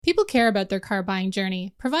People care about their car buying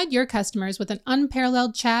journey. Provide your customers with an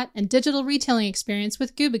unparalleled chat and digital retailing experience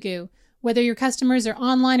with Goobagoo. Whether your customers are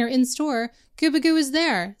online or in-store, Goobagoo is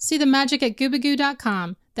there. See the magic at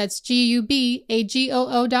Goobagoo.com. That's Gubagoo.com.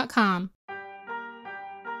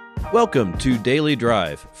 Welcome to Daily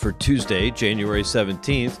Drive for Tuesday, January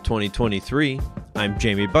 17th, 2023. I'm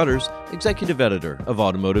Jamie Butters, Executive Editor of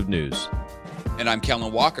Automotive News. And I'm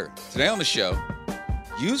Kellen Walker. Today on the show,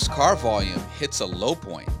 used car volume hits a low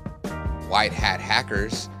point. White hat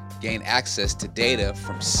hackers gain access to data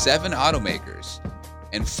from 7 automakers.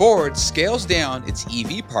 And Ford scales down its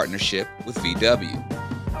EV partnership with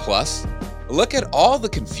VW. Plus, a look at all the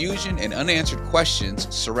confusion and unanswered questions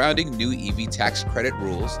surrounding new EV tax credit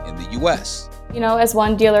rules in the U.S. As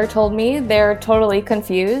one dealer told me, they're totally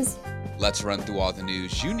confused. Let's run through all the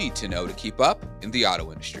news you need to know to keep up in the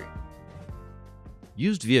auto industry.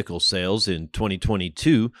 Used vehicle sales in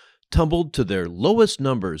 2022 tumbled to their lowest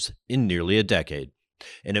numbers in nearly a decade,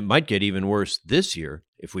 and it might get even worse this year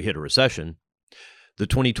if we hit a recession. The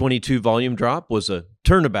 2022 volume drop was a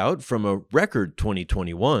turnabout from a record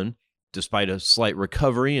 2021. Despite a slight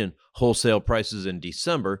recovery in wholesale prices in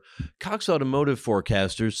December, Cox Automotive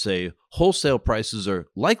forecasters say wholesale prices are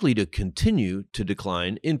likely to continue to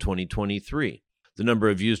decline in 2023. The number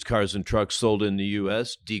of used cars and trucks sold in the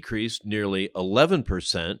U.S. decreased nearly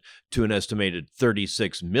 11% to an estimated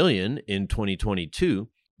 36 million in 2022.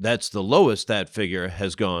 That's the lowest that figure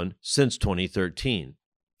has gone since 2013.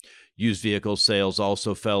 Used vehicle sales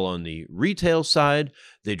also fell on the retail side.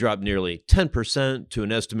 They dropped nearly 10% to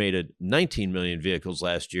an estimated 19 million vehicles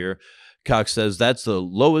last year. Cox says that's the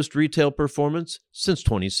lowest retail performance since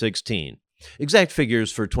 2016. Exact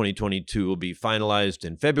figures for 2022 will be finalized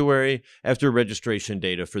in February after registration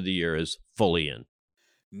data for the year is fully in.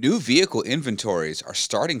 New vehicle inventories are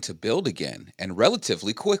starting to build again and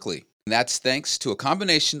relatively quickly. And that's thanks to a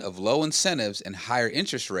combination of low incentives and higher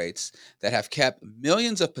interest rates that have kept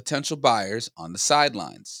millions of potential buyers on the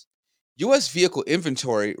sidelines. U.S. vehicle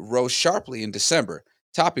inventory rose sharply in December,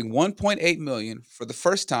 topping 1.8 million for the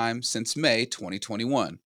first time since May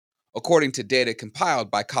 2021, according to data compiled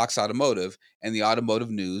by Cox Automotive and the Automotive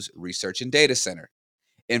News Research and Data Center.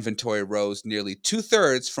 Inventory rose nearly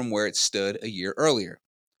 2/3 from where it stood a year earlier.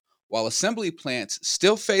 While assembly plants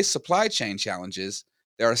still face supply chain challenges,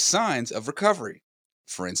 there are signs of recovery.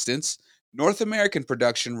 For instance, North American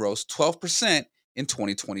production rose 12% in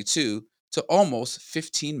 2022 to almost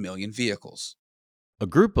 15 million vehicles. A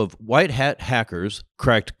group of white hat hackers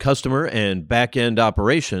cracked customer and back-end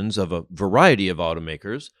operations of a variety of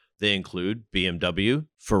automakers. They include BMW,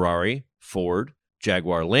 Ferrari, Ford,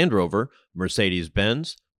 Jaguar Land Rover,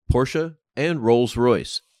 Mercedes-Benz, Porsche, and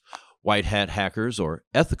Rolls-Royce. White hat hackers, or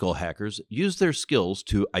ethical hackers, use their skills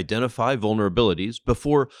to identify vulnerabilities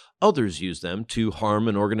before others use them to harm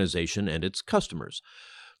an organization and its customers.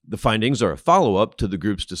 The findings are a follow-up to the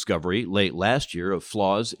group's discovery late last year of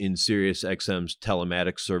flaws in SiriusXM's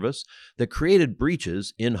telematics service that created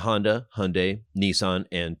breaches in Honda, Hyundai, Nissan,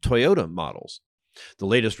 and Toyota models. The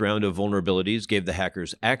latest round of vulnerabilities gave the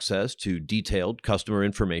hackers access to detailed customer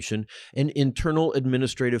information and internal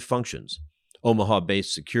administrative functions.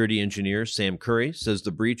 Omaha-based security engineer Sam Curry says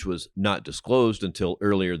the breach was not disclosed until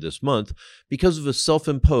earlier this month because of a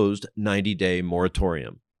self-imposed 90-day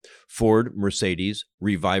moratorium. Ford, Mercedes,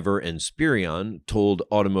 Reviver, and Spirion told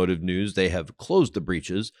Automotive News they have closed the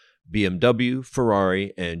breaches. BMW,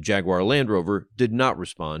 Ferrari, and Jaguar Land Rover did not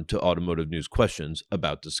respond to Automotive News questions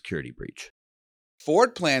about the security breach.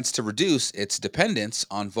 Ford plans to reduce its dependence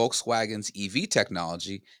on Volkswagen's EV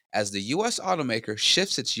technology as the U.S. automaker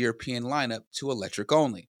shifts its European lineup to electric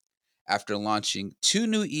only. After launching 2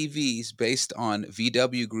 new EVs based on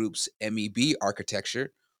VW Group's MEB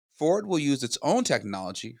architecture, Ford will use its own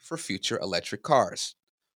technology for future electric cars.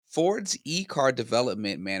 Ford's e-car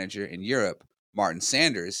development manager in Europe, Martin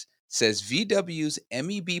Sanders, says VW's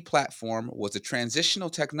MEB platform was a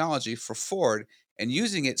transitional technology for Ford, and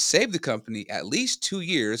using it saved the company at least 2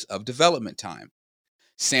 years of development time.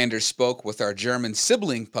 Sanders spoke with our German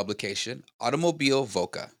sibling publication, Automobil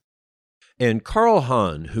Voca. And Karl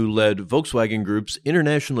Hahn, who led Volkswagen Group's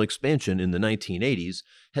international expansion in the 1980s,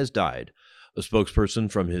 has died. A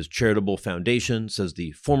spokesperson from his charitable foundation says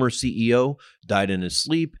the former CEO died in his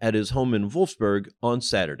sleep at his home in Wolfsburg on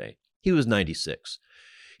Saturday. He was 96.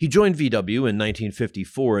 He joined VW in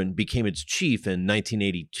 1954 and became its chief in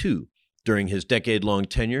 1982. During his decade-long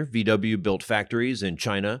tenure, VW built factories in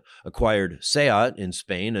China, acquired SEAT in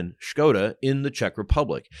Spain and Škoda in the Czech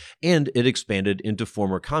Republic, and it expanded into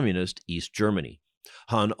former communist East Germany.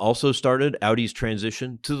 Hahn also started Audi's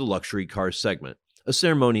transition to the luxury car segment. A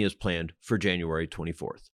ceremony is planned for January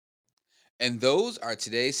 24th. And those are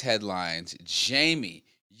today's headlines. Jamie,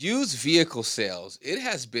 used vehicle sales. It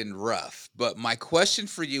has been rough, but my question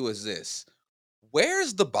for you is this: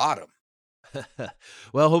 where's the bottom?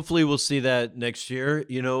 Well, hopefully we'll see that next year.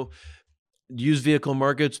 Used vehicle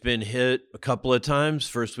market's been hit a couple of times.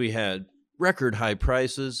 First, we had record high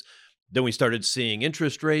prices. Then we started seeing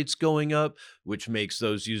interest rates going up, which makes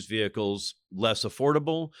those used vehicles less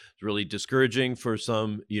affordable. It's really discouraging for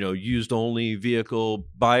some, used only vehicle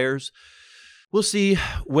buyers. We'll see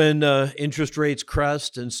when interest rates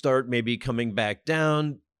crest and start maybe coming back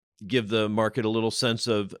down, give the market a little sense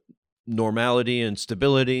of normality and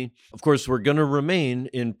stability. Of course, we're going to remain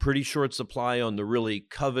in pretty short supply on the really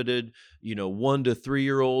coveted, 1 to 3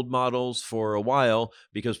 year old models for a while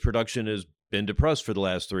because production has been depressed for the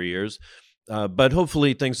last 3 years. But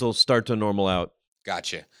hopefully things will start to normal out.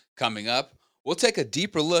 Gotcha. Coming up, we'll take a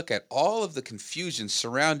deeper look at all of the confusion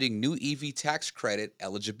surrounding new EV tax credit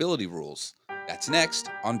eligibility rules. That's next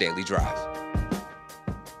on Daily Drive.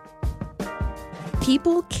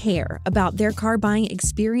 People care about their car buying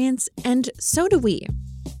experience, and so do we.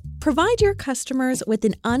 Provide your customers with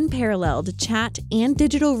an unparalleled chat and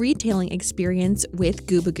digital retailing experience with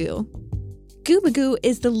Gubagoo. Gubagoo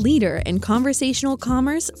is the leader in conversational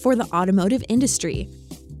commerce for the automotive industry.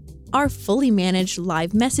 Our fully managed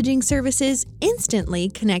live messaging services instantly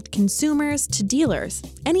connect consumers to dealers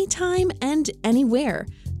anytime and anywhere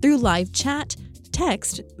through live chat,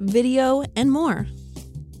 text, video, and more.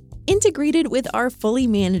 Integrated with our fully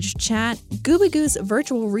managed chat, Gubagoo's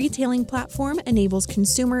virtual retailing platform enables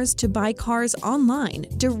consumers to buy cars online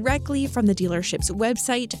directly from the dealership's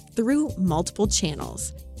website through multiple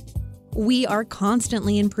channels. We are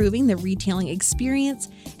constantly improving the retailing experience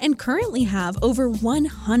and currently have over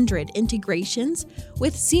 100 integrations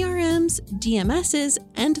with CRMs, DMSs,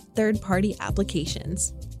 and third-party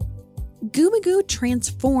applications. Gubagoo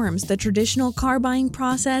transforms the traditional car buying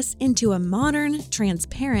process into a modern,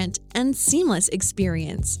 transparent, and seamless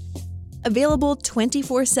experience. Available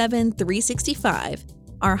 24/7, 365,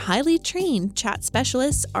 our highly trained chat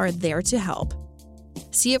specialists are there to help.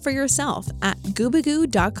 See it for yourself at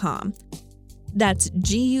Gubagoo.com. That's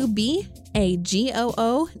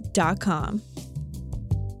GUBAGOO.com.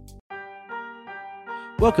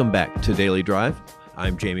 Welcome back to Daily Drive.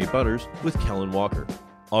 I'm Jamie Butters with Kellen Walker.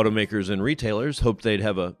 Automakers and retailers hoped they'd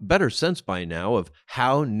have a better sense by now of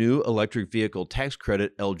how new electric vehicle tax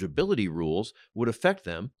credit eligibility rules would affect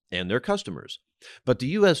them and their customers. But the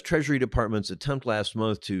U.S. Treasury Department's attempt last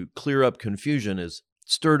month to clear up confusion has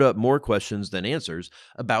stirred up more questions than answers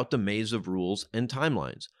about the maze of rules and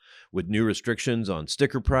timelines. With new restrictions on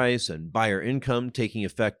sticker price and buyer income taking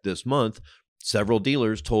effect this month, several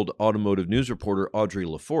dealers told automotive news reporter Audrey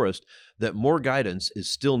LaForest that more guidance is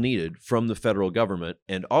still needed from the federal government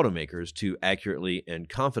and automakers to accurately and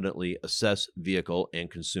confidently assess vehicle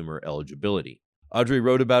and consumer eligibility. Audrey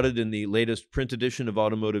wrote about it in the latest print edition of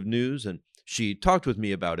Automotive News, and she talked with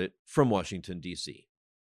me about it from Washington, D.C.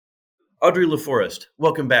 Audrey LaForest,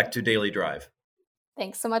 welcome back to Daily Drive.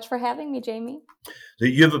 Thanks so much for having me, Jamie. So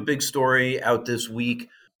you have a big story out this week.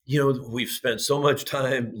 We've spent so much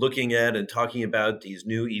time looking at and talking about these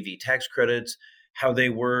new EV tax credits, how they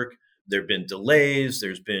work. There have been delays.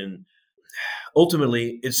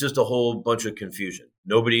 Ultimately, it's just a whole bunch of confusion.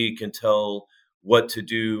 Nobody can tell what to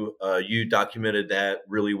do. You documented that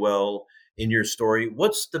really well in your story.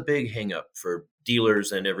 What's the big hang up for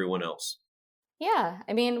dealers and everyone else? Yeah,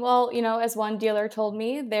 as one dealer told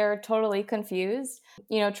me, they're totally confused.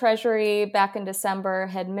 Treasury back in December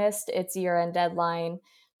had missed its year-end deadline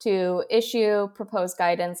to issue proposed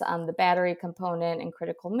guidance on the battery component and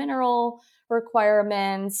critical mineral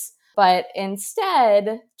requirements. But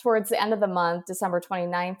instead, towards the end of the month, December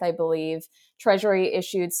 29th, I believe, Treasury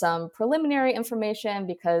issued some preliminary information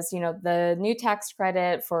because, the new tax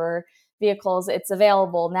credit for vehicles, it's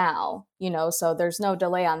available now, so there's no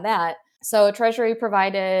delay on that. So Treasury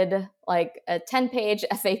provided like a 10-page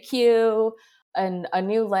FAQ and a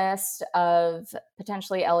new list of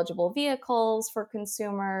potentially eligible vehicles for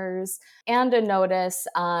consumers and a notice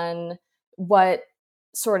on what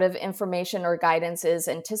sort of information or guidance is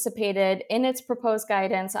anticipated in its proposed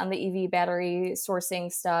guidance on the EV battery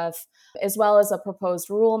sourcing stuff, as well as a proposed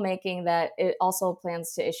rulemaking that it also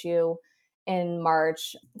plans to issue in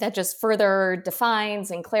March that just further defines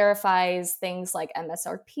and clarifies things like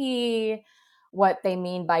MSRP, what they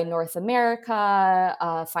mean by North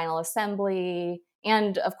America, final assembly,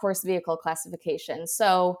 and of course, vehicle classification.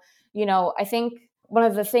 So, I think one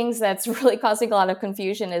of the things that's really causing a lot of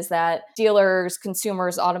confusion is that dealers,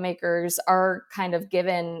 consumers, automakers are kind of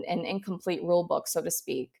given an incomplete rule book, so to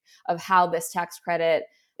speak, of how this tax credit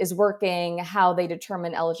is working, how they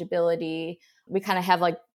determine eligibility. We kind of have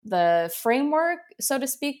like the framework, so to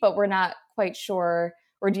speak, but we're not quite sure,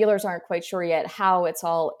 or dealers aren't quite sure yet how it's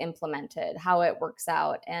all implemented, how it works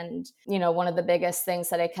out. And, one of the biggest things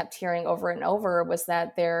that I kept hearing over and over was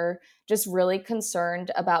that they're just really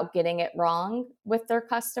concerned about getting it wrong with their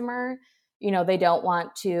customer. They don't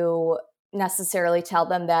want to necessarily tell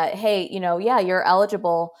them that, hey, yeah, you're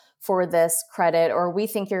eligible for this credit, or we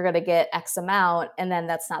think you're going to get X amount, and then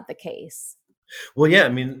that's not the case. Well, yeah, I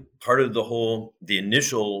mean, part of the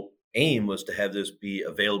initial aim was to have this be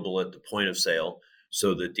available at the point of sale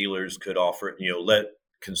so that dealers could offer it, let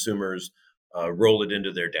consumers roll it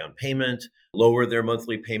into their down payment, lower their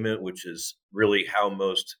monthly payment, which is really how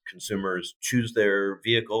most consumers choose their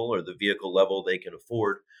vehicle or the vehicle level they can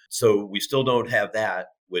afford. So we still don't have that,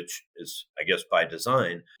 which is, I guess, by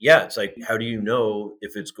design. Yeah, it's like, how do you know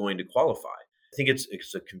if it's going to qualify? I think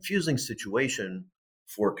it's a confusing situation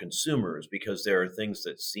for consumers because there are things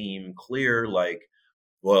that seem clear, like,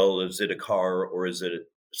 well, is it a car or is it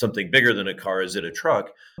something bigger than a car? Is it a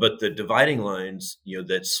truck? But the dividing lines,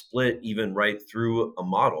 that split even right through a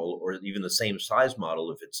model or even the same size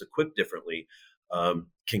model, if it's equipped differently,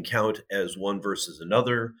 can count as one versus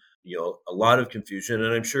another. A lot of confusion.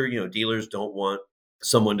 And I'm sure, dealers don't want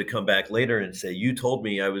someone to come back later and say, you told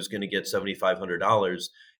me I was going to get $7,500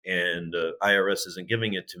 and IRS isn't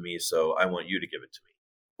giving it to me, so I want you to give it to me.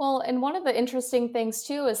 Well, and one of the interesting things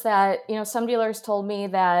too is that, some dealers told me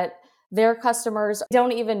that their customers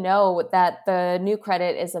don't even know that the new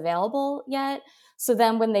credit is available yet. So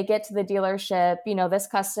then when they get to the dealership, this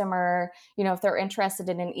customer, if they're interested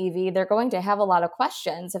in an EV, they're going to have a lot of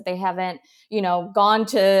questions if they haven't, gone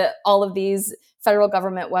to all of these federal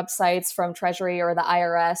government websites from Treasury or the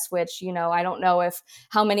IRS, which, I don't know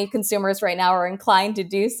how many consumers right now are inclined to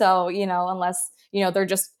do so, unless, they're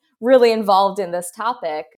just really involved in this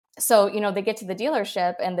topic. So, they get to the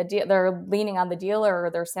dealership and they're leaning on the dealer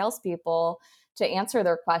or their salespeople to answer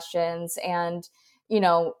their questions. And,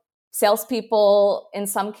 salespeople in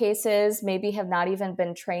some cases maybe have not even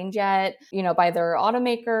been trained yet, by their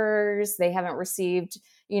automakers. They haven't received,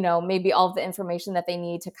 maybe all of the information that they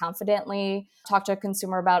need to confidently talk to a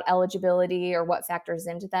consumer about eligibility or what factors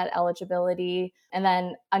into that eligibility. And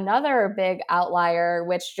then another big outlier,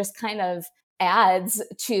 which just kind of adds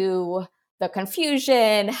to the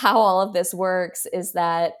confusion, how all of this works, is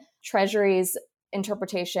that Treasury's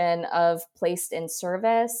interpretation of placed in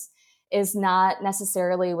service is not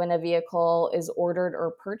necessarily when a vehicle is ordered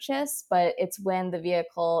or purchased, but it's when the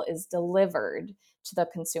vehicle is delivered to the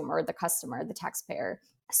consumer, the customer, the taxpayer.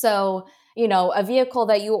 So, a vehicle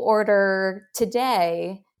that you order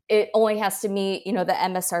today, it only has to meet, the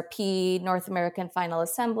MSRP, North American Final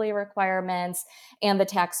Assembly requirements, and the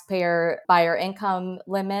taxpayer buyer income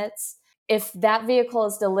limits. If that vehicle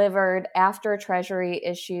is delivered after Treasury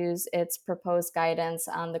issues its proposed guidance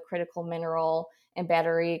on the critical mineral and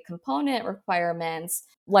battery component requirements,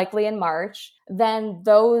 likely in March, then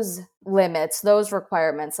those limits, those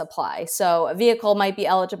requirements apply. So a vehicle might be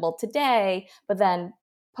eligible today, but then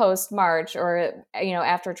post-March or,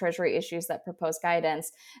 after Treasury issues that proposed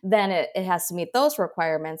guidance, then it has to meet those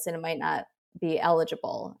requirements and it might not be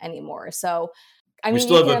eligible anymore. So we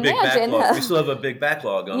still have a big backlog. We still have a big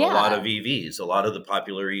backlog on a lot of EVs. A lot of the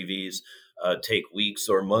popular EVs take weeks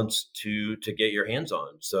or months to get your hands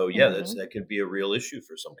on. So that can be a real issue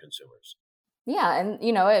for some consumers. Yeah, and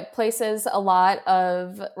it places a lot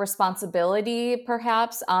of responsibility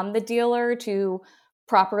perhaps on the dealer to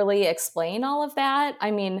properly explain all of that.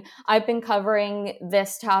 I mean, I've been covering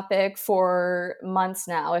this topic for months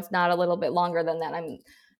now, if not a little bit longer than that. I'm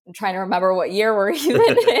trying to remember what year we're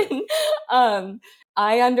even in.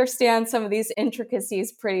 I understand some of these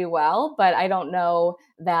intricacies pretty well, but I don't know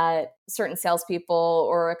that certain salespeople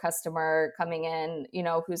or a customer coming in,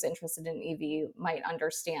 who's interested in EV might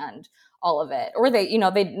understand all of it, or they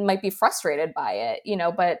might be frustrated by it,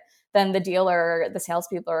 but then the dealer, the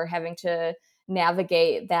salespeople are having to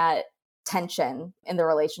navigate that tension in the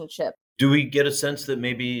relationship. Do we get a sense that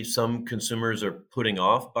maybe some consumers are putting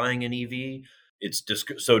off buying an EV? It's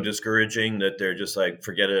so discouraging that they're just like,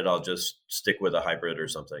 forget it, I'll just stick with a hybrid or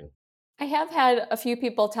something. I have had a few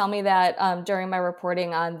people tell me that during my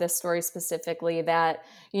reporting on this story specifically, that,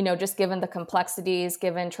 just given the complexities,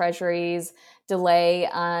 given Treasury's delay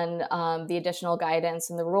on the additional guidance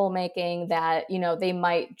and the rulemaking, that, they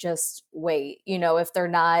might just wait. If they're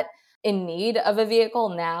not in need of a vehicle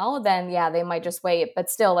now, then they might just wait. But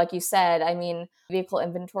still, like you said, I mean, vehicle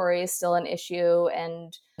inventory is still an issue,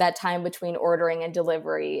 and that time between ordering and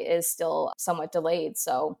delivery is still somewhat delayed.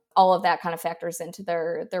 So all of that kind of factors into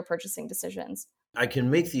their purchasing decisions. I can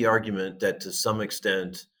make the argument that to some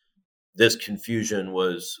extent, this confusion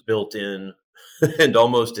was built in and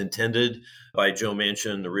almost intended by Joe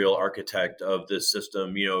Manchin, the real architect of this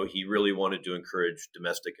system. He really wanted to encourage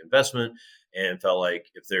domestic investment and felt like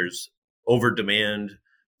if there's over demand,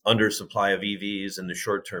 under supply of EVs in the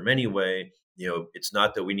short term anyway, it's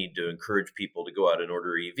not that we need to encourage people to go out and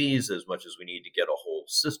order EVs as much as we need to get a whole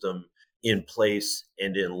system in place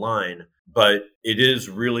and in line. But it is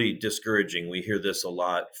really discouraging. We hear this a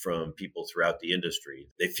lot from people throughout the industry.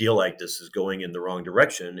 They feel like this is going in the wrong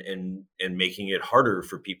direction and making it harder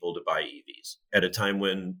for people to buy EVs at a time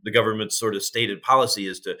when the government's sort of stated policy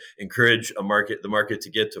is to encourage the market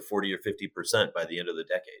to get to 40 or 50% by the end of the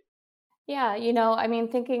decade. Yeah,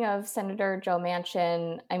 thinking of Senator Joe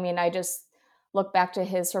Manchin, I just look back to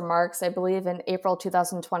his remarks, I believe in April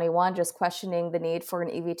 2021, just questioning the need for an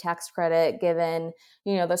EV tax credit given,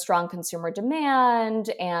 the strong consumer demand.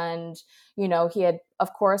 And, he had,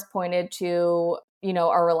 of course, pointed to,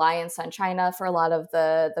 our reliance on China for a lot of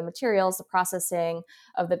the materials, the processing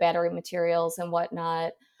of the battery materials and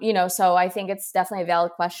whatnot. So I think it's definitely a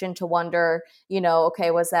valid question to wonder,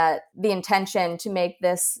 okay, was that the intention to make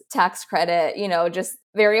this tax credit, just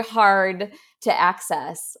very hard to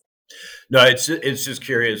access? No, it's just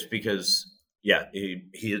curious because,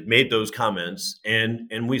 he had made those comments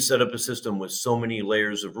and we set up a system with so many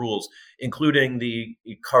layers of rules, including the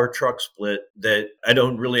car truck split, that I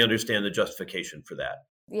don't really understand the justification for that.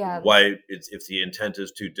 Yeah. Why, if the intent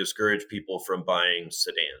is to discourage people from buying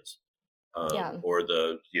sedans. Or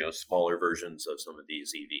the smaller versions of some of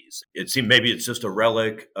these EVs. It seemed maybe it's just a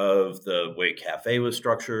relic of the way CAFE was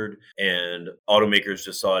structured, and automakers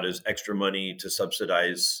just saw it as extra money to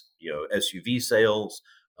subsidize SUV sales,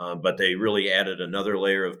 but they really added another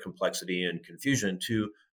layer of complexity and confusion to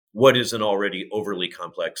what is an already overly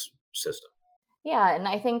complex system. Yeah, and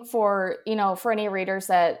I think for any readers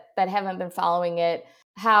that haven't been following it,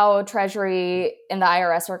 how Treasury and the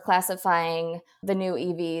IRS are classifying the new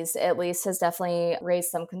EVs, at least, has definitely raised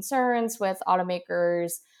some concerns with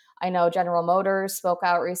automakers. I know General Motors spoke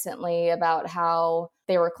out recently about how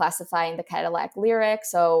they were classifying the Cadillac Lyriq.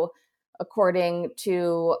 So according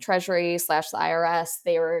to Treasury / the IRS,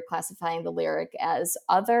 they were classifying the Lyriq as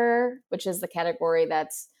other, which is the category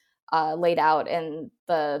that's laid out in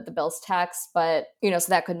the bill's text. But, so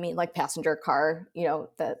that could mean like passenger car,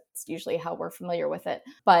 that's usually how we're familiar with it.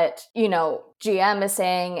 But, GM is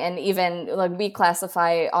saying, and even like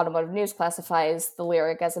Automotive News classifies the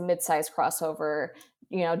Lyriq as a midsize crossover.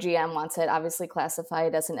 GM wants it obviously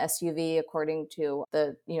classified as an SUV according to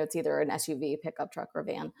it's either an SUV, pickup truck, or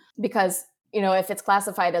van. Because if it's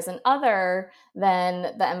classified as an other, then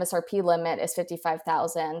the MSRP limit is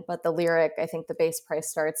 $55,000, but the Lyriq, I think the base price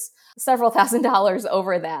starts several $1,000s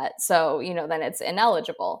over that. So, then it's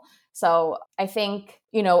ineligible. So I think,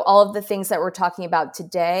 all of the things that we're talking about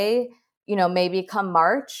today, maybe come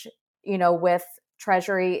March, with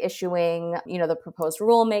Treasury issuing, the proposed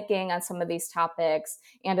rulemaking on some of these topics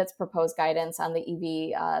and its proposed guidance on the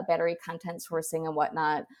EV battery content sourcing and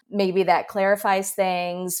whatnot. Maybe that clarifies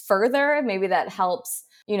things further. Maybe that helps,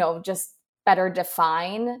 just better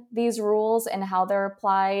define these rules and how they're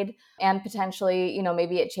applied. And potentially,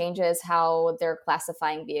 maybe it changes how they're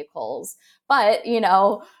classifying vehicles. But,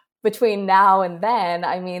 between now and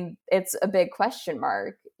then, it's a big question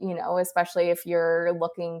mark, especially if you're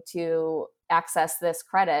looking to access this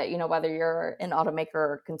credit, whether you're an automaker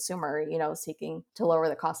or consumer, seeking to lower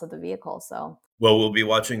the cost of the vehicle. So, well, we'll be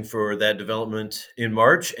watching for that development in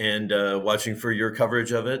March and watching for your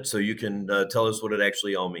coverage of it so you can tell us what it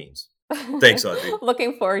actually all means. Thanks, Audrey.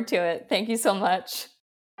 Looking forward to it. Thank you so much.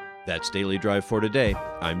 That's Daily Drive for today.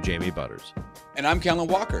 I'm Jamie Butters. And I'm Kellen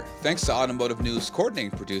Walker. Thanks to Automotive News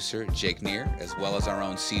coordinating producer Jake Neer, as well as our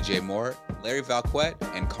own CJ Moore, Larry Valquette,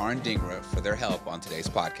 and Karin Dingra for their help on today's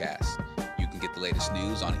podcast. You can get the latest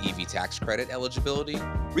news on EV tax credit eligibility,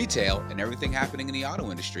 retail, and everything happening in the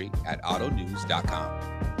auto industry at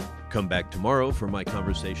autonews.com. Come back tomorrow for my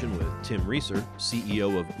conversation with Tim Reeser,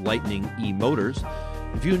 CEO of Lightning eMotors.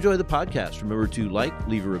 If you enjoy the podcast, remember to like,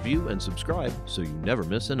 leave a review, and subscribe so you never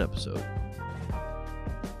miss an episode.